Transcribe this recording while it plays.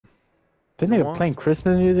This You nigga want? playing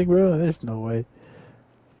Christmas music, bro? There's no way.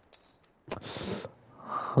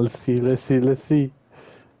 Let's see, let's see, let's see.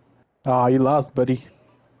 Ah, you lost, buddy.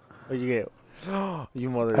 What'd you get? You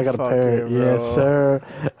I got a pair. motherfucker, Yes, bro. sir.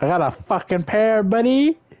 I got a fucking pair,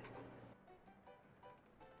 buddy.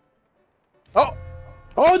 Oh!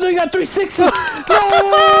 Oh, they got 3 sixes.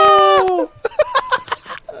 No!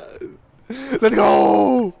 Let's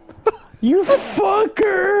go! You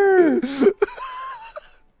fucker!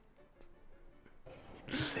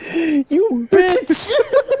 You bitch!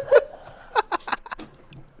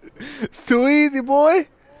 It's too easy, boy.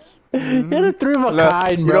 You're a 3 of a Look,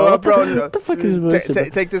 kind, bro. you know what, bro? What the fuck is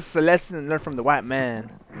this? Take this as a lesson and learn from the white man.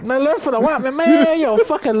 Now learn from the white man, yo,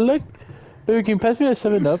 fucking look. Baby, can you pass me a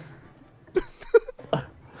 7-Up?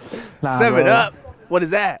 Nah, 7 bro. Up? What is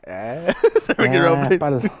that?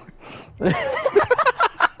 Pal.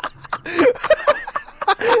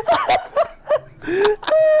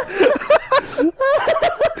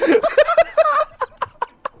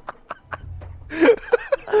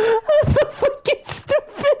 Fucking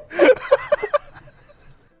stupid.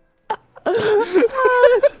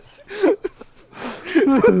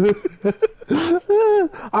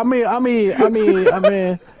 I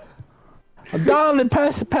mean, darling,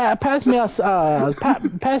 pass me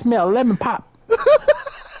pass me a lemon pop.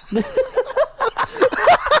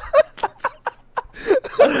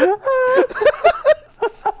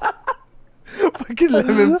 Fucking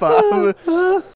lemon pop.